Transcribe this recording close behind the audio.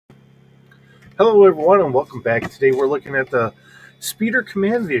Hello everyone and welcome back. Today we're looking at the Speeder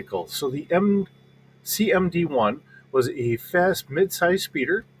Command Vehicle. So the CMD-1 was a fast mid-sized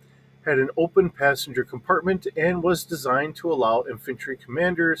speeder, had an open passenger compartment, and was designed to allow infantry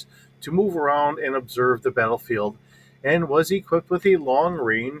commanders to move around and observe the battlefield, and was equipped with a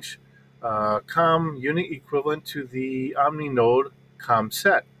long-range comm unit equivalent to the Omni-Node comm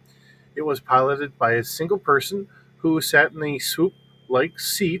set. It was piloted by a single person who sat in a swoop-like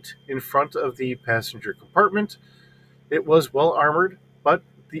seat in front of the passenger compartment. It was well armored, but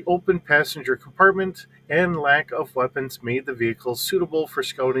the open passenger compartment and lack of weapons made the vehicle suitable for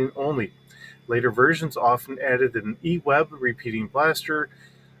scouting only. Later versions often added an E-Web repeating blaster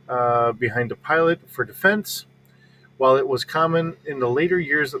behind the pilot for defense. While it was common in the later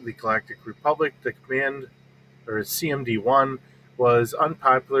years of the Galactic Republic, the Command, or CMD-1, was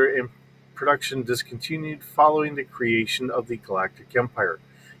unpopular and production discontinued following the creation of the Galactic Empire.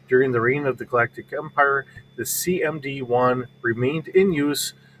 During the reign of the Galactic Empire, the CMD-1 remained in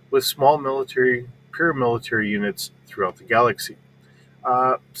use with small paramilitary units throughout the galaxy.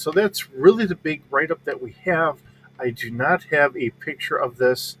 So that's really the big write-up that we have. I do not have a picture of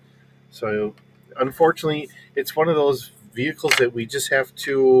this, so unfortunately, it's one of those vehicles that we just have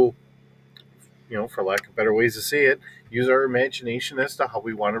to, for lack of better ways to say it, use our imagination as to how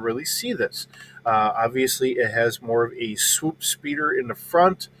we want to really see this. Obviously, it has more of a swoop speeder in the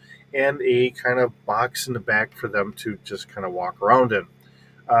front and a kind of box in the back for them to just kind of walk around in.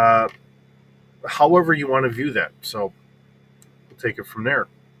 However you want to view that. So we'll take it from there.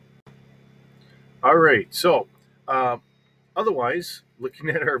 All right. So otherwise, looking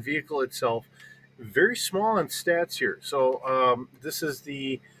at our vehicle itself, very small in stats here. So this is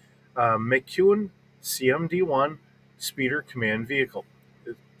the Mekuun CMD-1 Speeder Command Vehicle.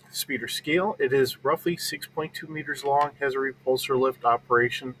 Speeder scale, it is roughly 6.2 meters long, has a repulsor lift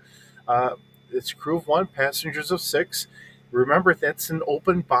operation. It's crew of 1, passengers of 6. Remember, that's an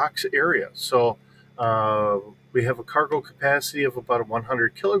open box area. So we have a cargo capacity of about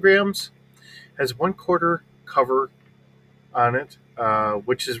 100 kilograms, has 1/4 cover on it,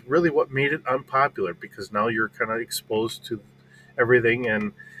 which is really what made it unpopular, because now you're kind of exposed to everything,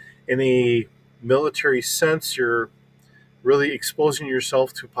 and in a military sense, you're really exposing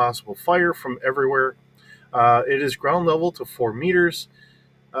yourself to possible fire from everywhere. It is ground level to 4 meters.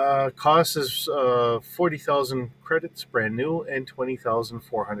 Cost is 40,000 credits brand new and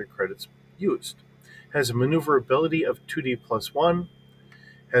 20,400 credits used. Has a maneuverability of 2D+1.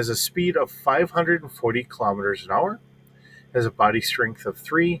 Has a speed of 540 kilometers an hour. Has a body strength of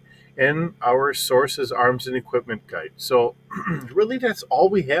 3. And our source is Arms and Equipment Guide. So really that's all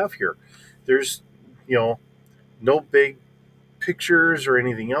we have here. There's, no big pictures or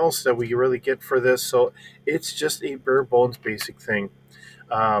anything else that we really get for this. So it's just a bare bones basic thing.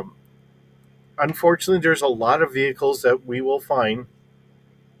 Unfortunately, there's a lot of vehicles that we will find.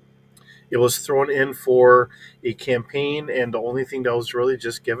 It was thrown in for a campaign, and the only thing that was really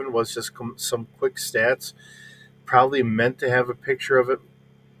just given was just some quick stats. Probably meant to have a picture of it,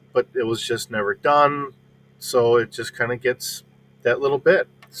 but it was just never done. So it just kind of gets that little bit.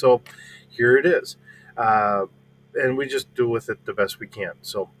 So here it is. And we just do with it the best we can.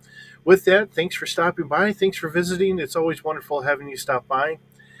 So with that, thanks for stopping by. Thanks for visiting. It's always wonderful having you stop by.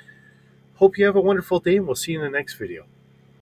 Hope you have a wonderful day, and we'll see you in the next video.